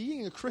this.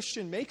 Being a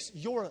Christian makes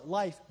your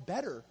life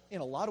better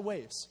in a lot of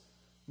ways.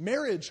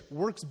 Marriage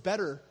works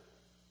better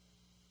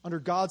under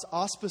God's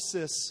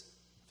auspices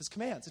of his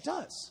commands. It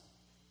does.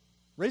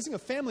 Raising a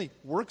family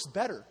works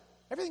better.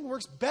 Everything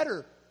works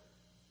better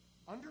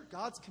under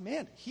God's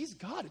command. He's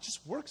God. It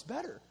just works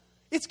better.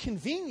 It's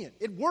convenient.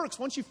 It works.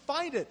 Once you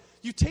find it,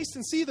 you taste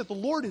and see that the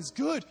Lord is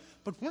good.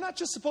 But we're not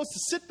just supposed to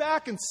sit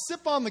back and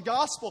sip on the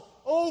gospel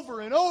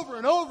over and over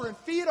and over and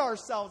feed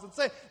ourselves and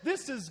say,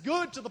 this is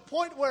good, to the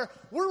point where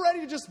we're ready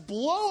to just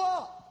blow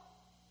up.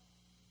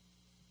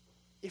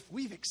 If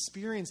we've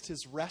experienced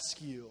his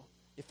rescue,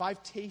 if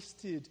I've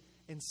tasted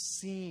and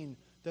seen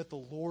that the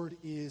Lord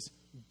is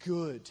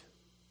good,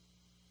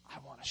 I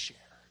want to share.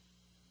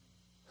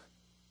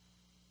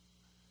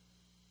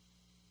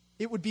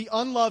 It would be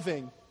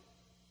unloving.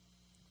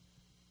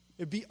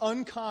 It would be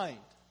unkind.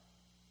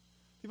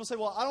 People say,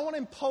 well, I don't want to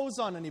impose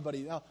on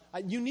anybody. Now,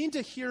 you need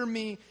to hear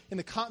me in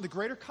the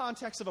greater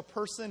context of a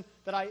person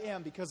that I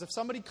am, because if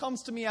somebody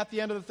comes to me at the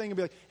end of the thing and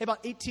be like, hey, about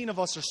 18 of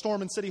us are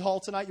storming City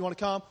Hall tonight, you want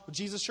to come with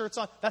Jesus shirts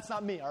on? That's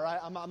not me, all right?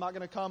 I'm not going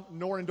to come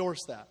nor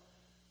endorse that.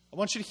 I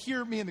want you to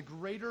hear me in the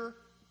greater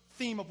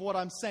theme of what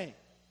I'm saying.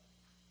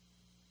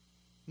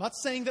 I'm not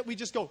saying that we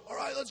just go, all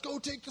right, let's go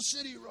take the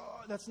city.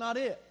 That's not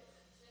it.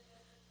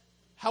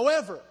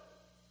 However,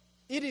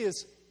 it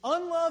is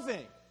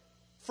unloving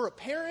for a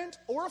parent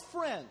or a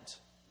friend,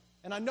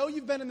 and I know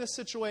you've been in this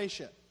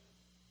situation,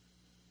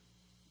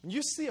 when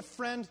you see a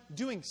friend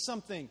doing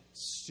something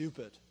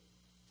stupid,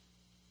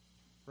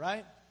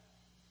 right?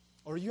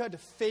 Or you had to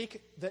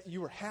fake that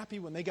you were happy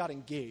when they got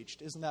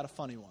engaged. Isn't that a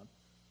funny one?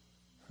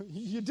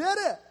 You did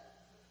it.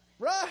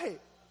 Right.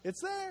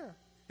 It's there.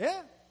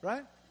 Yeah,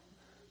 right?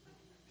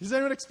 Has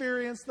anyone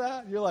experienced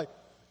that? You're like,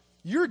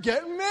 you're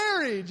getting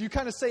married. You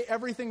kind of say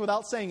everything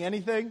without saying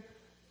anything.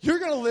 You're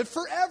going to live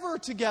forever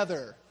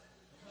together.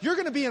 You're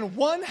going to be in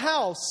one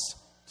house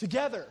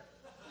together.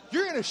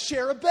 You're going to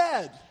share a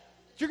bed.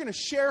 You're going to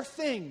share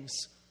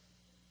things.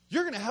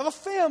 You're going to have a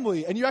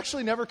family. And you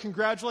actually never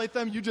congratulate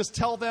them. You just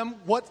tell them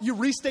you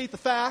restate the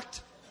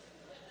fact.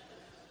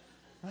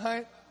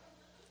 Right?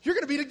 You're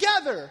going to be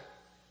together.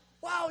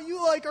 Wow, you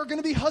are going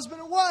to be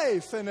husband and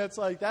wife. And it's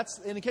like,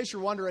 and in case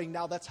you're wondering,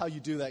 now that's how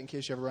you do that in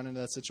case you ever run into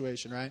that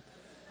situation, right?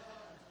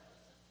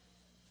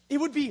 It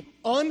would be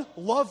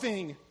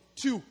unloving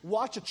to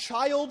watch a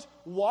child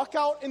walk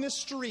out in the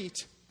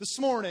street this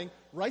morning,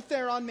 right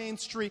there on Main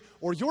Street,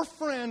 or your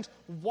friend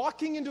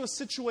walking into a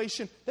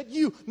situation that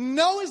you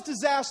know is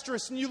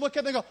disastrous, and you look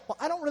at them and go, well,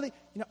 I don't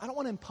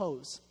want to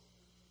impose.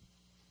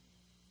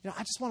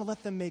 I just want to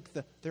let them make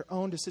their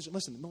own decision.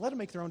 Listen, let them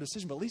make their own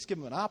decision, but at least give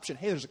them an option.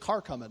 Hey, there's a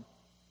car coming.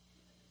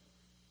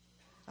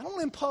 I don't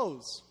want to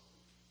impose.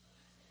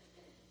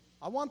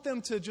 I want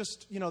them to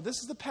just, this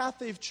is the path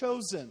they've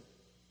chosen.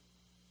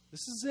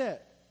 This is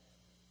it.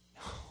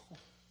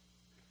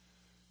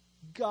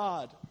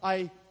 God,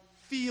 I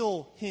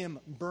feel him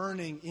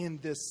burning in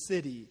this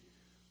city.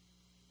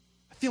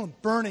 I feel him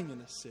burning in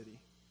this city.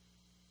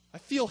 I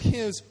feel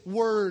his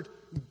word,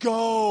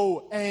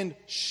 go and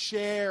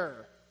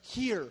share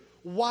here.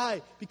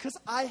 Why? Because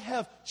I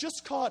have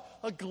just caught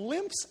a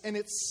glimpse, and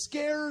it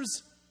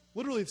scares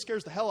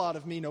the hell out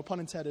of me, no pun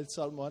intended,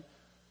 somewhat.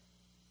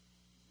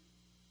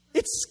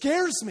 It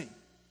scares me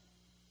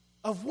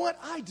of what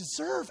I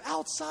deserve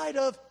outside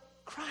of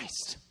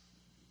Christ.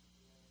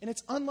 And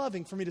it's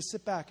unloving for me to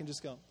sit back and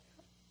just go,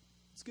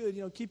 it's good,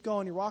 keep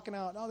going. You're walking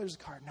out. Oh, there's a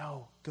car.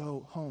 No,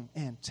 go home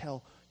and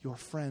tell your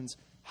friends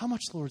how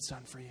much the Lord's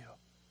done for you.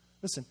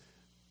 Listen,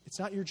 it's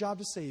not your job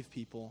to save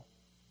people.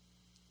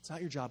 It's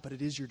not your job, but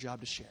it is your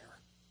job to share.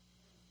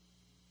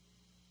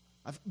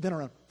 I've been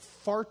around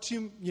far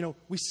too,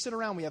 we sit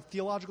around, we have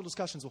theological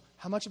discussions. Well,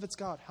 how much of it's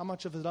God? How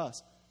much of it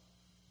us?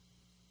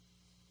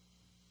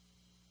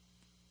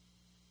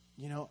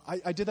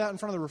 I did that in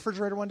front of the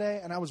refrigerator one day,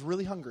 and I was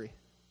really hungry.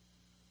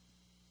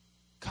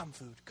 Come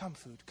food, come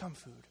food, come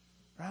food.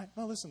 Right?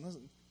 No, listen. The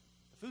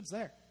food's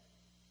there.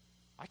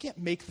 I can't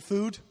make the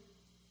food.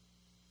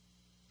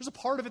 There's a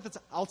part of it that's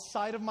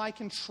outside of my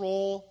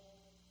control.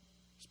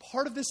 There's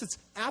part of this that's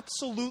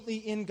absolutely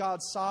in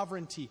God's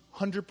sovereignty,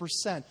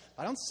 100%.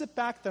 I don't sit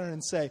back there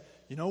and say,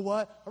 you know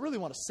what? I really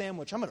want a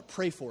sandwich. I'm going to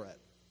pray for it.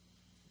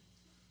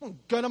 I'm going to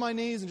go to my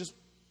knees and just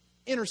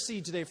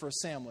intercede today for a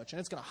sandwich. And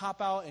it's going to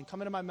hop out and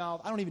come into my mouth.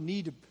 I don't even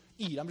need to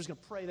eat. I'm just going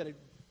to pray that it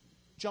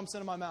jumps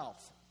into my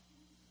mouth.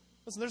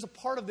 Listen, there's a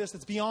part of this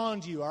that's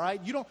beyond you, all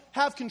right? You don't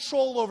have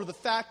control over the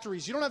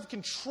factories. You don't have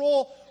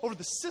control over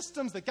the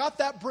systems that got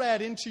that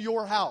bread into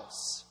your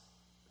house.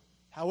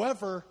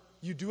 However,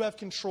 you do have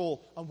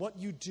control on what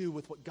you do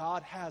with what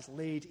God has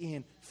laid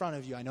in front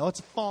of you. I know it's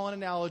a fallen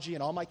analogy,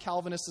 and all my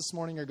Calvinists this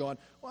morning are going,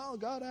 well,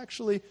 God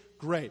actually,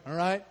 great, all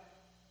right?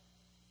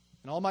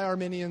 And all my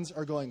Arminians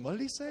are going, what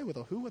did he say? With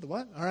a who, with a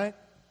what? All right?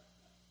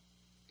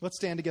 Let's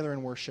stand together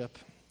and worship.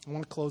 I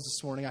want to close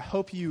this morning. I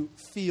hope you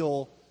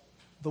feel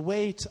the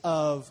weight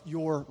of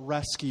your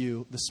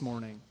rescue this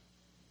morning.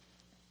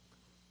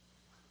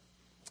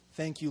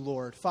 Thank you,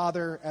 Lord.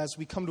 Father, as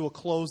we come to a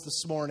close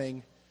this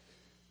morning,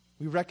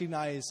 we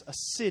recognize a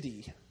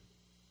city.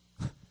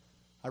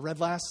 I read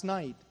last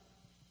night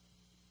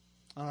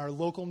on our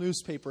local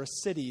newspaper, a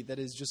city that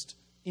is just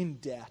in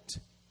debt.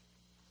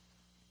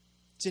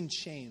 It's in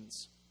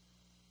chains.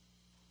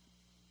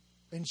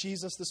 And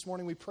Jesus, this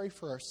morning we pray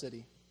for our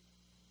city.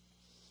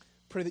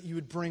 Pray that you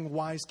would bring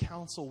wise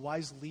counsel,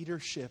 wise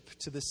leadership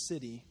to this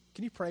city.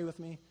 Can you pray with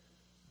me?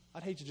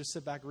 I'd hate to just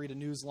sit back and read a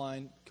news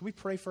line. Can we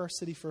pray for our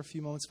city for a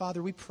few moments?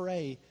 Father, we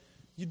pray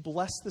you'd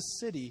bless the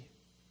city.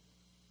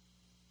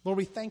 Lord,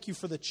 we thank you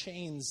for the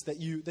chains that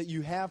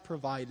you have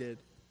provided.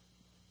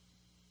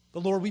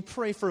 But Lord, we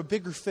pray for a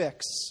bigger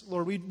fix.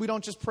 Lord, we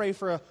don't just pray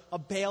for a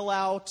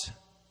bailout.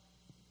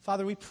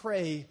 Father, we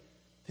pray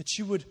that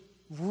you would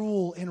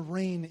rule and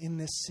reign in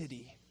this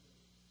city.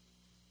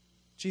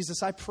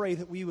 Jesus, I pray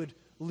that we would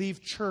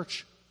leave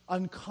church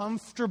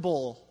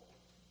uncomfortable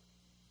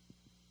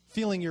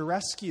feeling your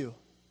rescue.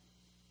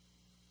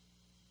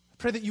 I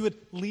pray that you would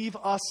leave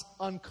us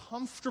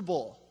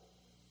uncomfortable.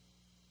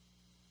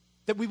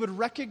 That we would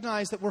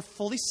recognize that we're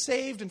fully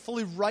saved and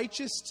fully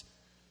righteous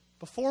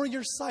before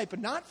your sight, but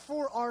not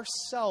for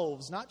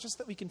ourselves, not just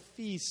that we can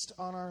feast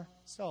on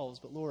ourselves,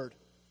 but Lord,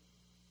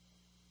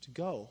 to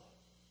go.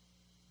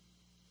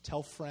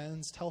 Tell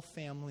friends, tell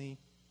family,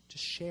 to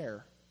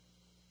share.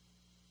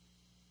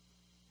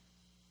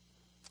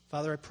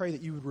 Father, I pray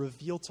that you would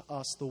reveal to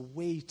us the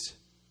weight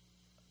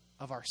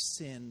of our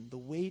sin, the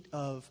weight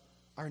of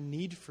our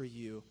need for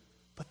you,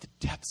 but the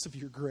depths of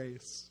your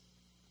grace.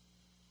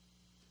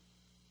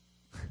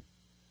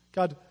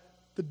 God,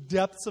 the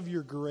depths of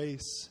your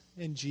grace,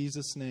 in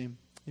Jesus' name.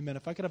 Amen.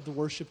 If I could have the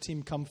worship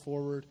team come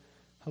forward,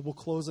 we'll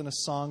close in a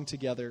song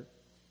together.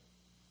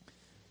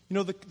 You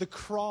know, the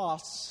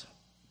cross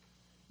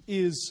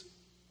is,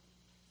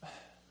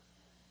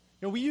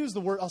 we use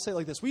the word, I'll say it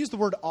like this, we use the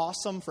word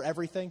awesome for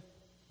everything,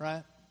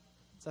 right?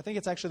 So I think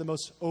it's actually the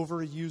most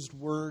overused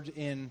word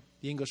in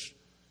the English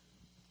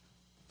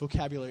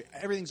vocabulary.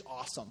 Everything's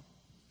awesome.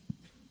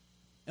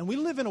 And we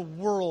live in a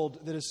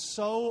world that is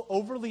so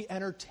overly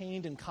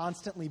entertained and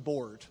constantly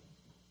bored.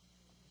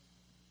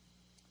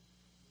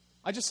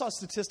 I just saw a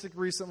statistic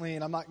recently,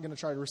 and I'm not going to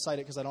try to recite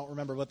it because I don't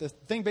remember, but the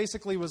thing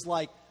basically was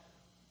like,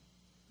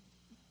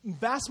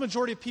 vast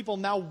majority of people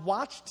now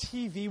watch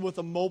TV with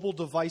a mobile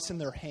device in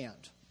their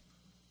hand.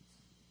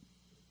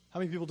 How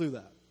many people do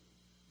that?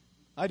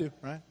 I do,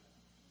 right?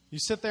 You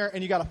sit there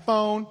and you got a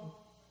phone.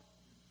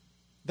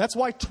 That's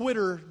why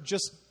Twitter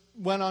just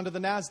went onto the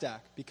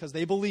NASDAQ, because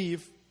they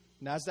believe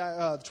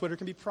Twitter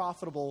can be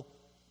profitable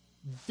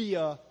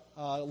via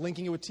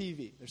linking it with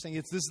TV. They're saying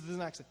this is the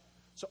next thing.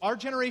 So our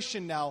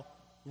generation now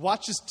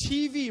watches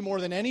TV more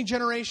than any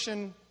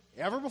generation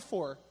ever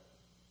before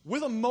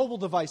with a mobile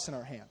device in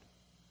our hand.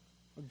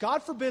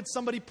 God forbid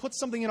somebody puts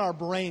something in our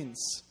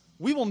brains.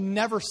 We will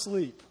never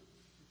sleep.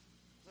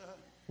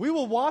 We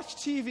will watch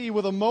TV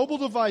with a mobile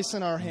device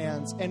in our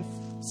hands and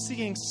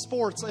seeing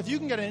sports. If you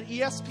can get an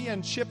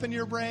ESPN chip in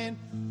your brain,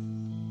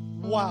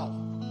 wow.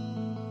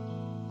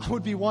 I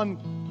would be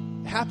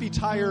one happy,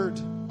 tired,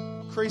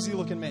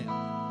 crazy-looking man.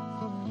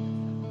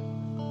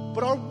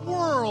 But our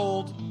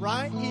world,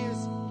 right,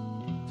 is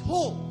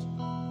pulled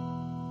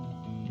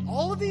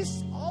all of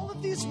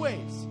these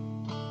ways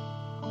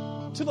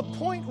to the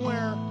point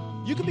where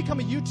you can become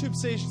a YouTube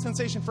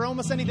sensation for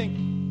almost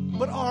anything.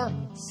 But our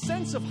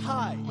sense of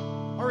high,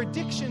 our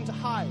addiction to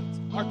highs,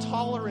 our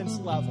tolerance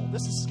level,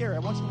 this is scary. I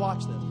want you to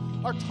watch this.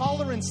 Our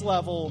tolerance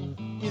level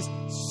is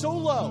so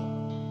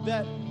low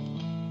that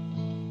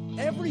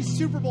every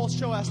Super Bowl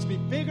show has to be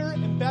bigger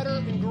and better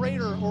and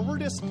greater, or we're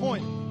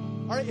disappointed.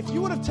 All right, if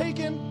you would have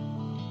taken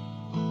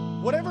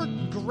whatever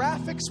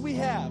graphics we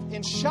have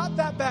and shot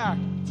that back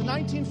to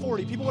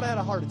 1940, people would have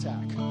had a heart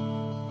attack.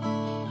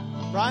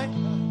 Right?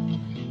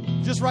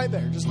 Just right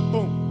there. Just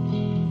boom.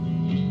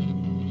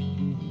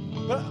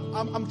 But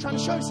I'm trying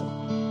to show you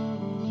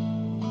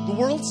something. The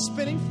world's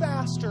spinning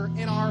faster,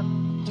 and our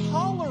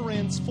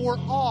tolerance for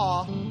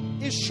awe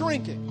is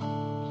shrinking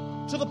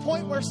to the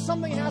point where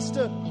something has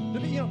to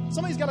be,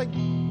 somebody's got a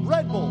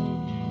Red Bull.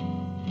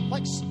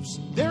 Like,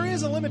 there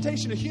is a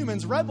limitation to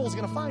humans. Red Bull's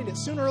going to find it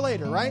sooner or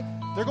later, right?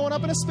 They're going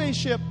up in a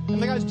spaceship,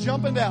 and the guy's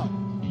jumping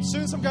down.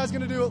 Soon some guy's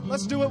going to do it.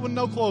 Let's do it with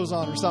no clothes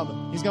on or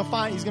something. He's going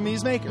to be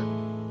his maker.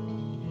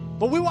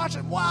 But we watch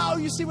it. Wow,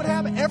 you see what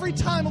happened? Every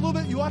time a little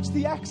bit, you watch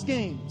the X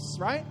Games,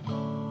 right?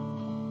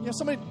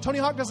 Tony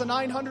Hawk does a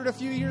 900 a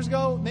few years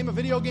ago. Name a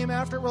video game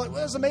after it. We're like,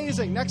 well, that's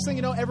amazing. Next thing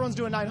you know, everyone's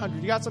doing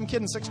 900. You got some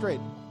kid in 6th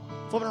grade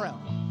flipping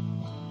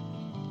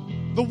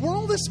around. The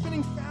world is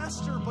spinning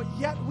faster, but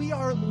yet we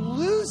are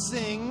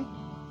losing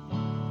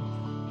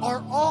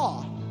our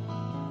awe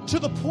to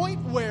the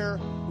point where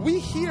we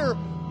hear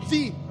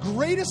the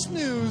greatest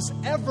news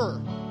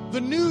ever,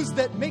 the news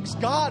that makes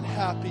God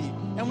happy,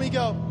 and we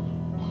go,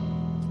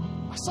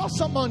 I saw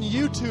something on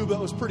YouTube that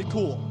was pretty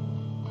cool.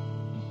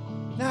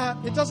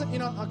 Nah, it doesn't,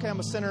 okay, I'm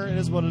a sinner, it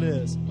is what it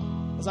is.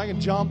 Because I can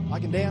jump, I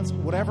can dance,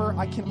 whatever,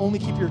 I can only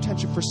keep your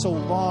attention for so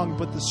long,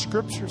 but the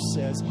scripture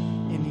says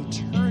in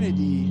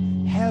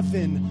eternity,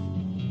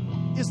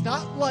 heaven is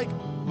not like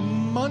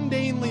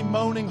mundanely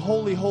moaning,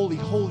 holy, holy,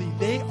 holy.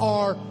 They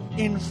are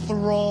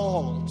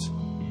enthralled.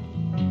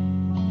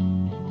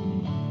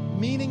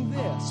 Meaning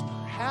this,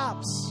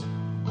 perhaps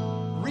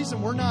the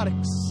reason we're not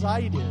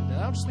excited, and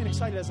I don't just mean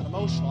excited as an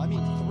emotional, I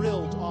mean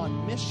thrilled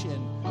on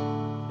mission,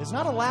 is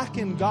not a lack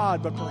in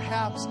God, but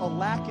perhaps a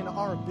lack in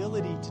our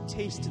ability to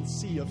taste and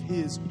see of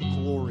His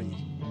glory.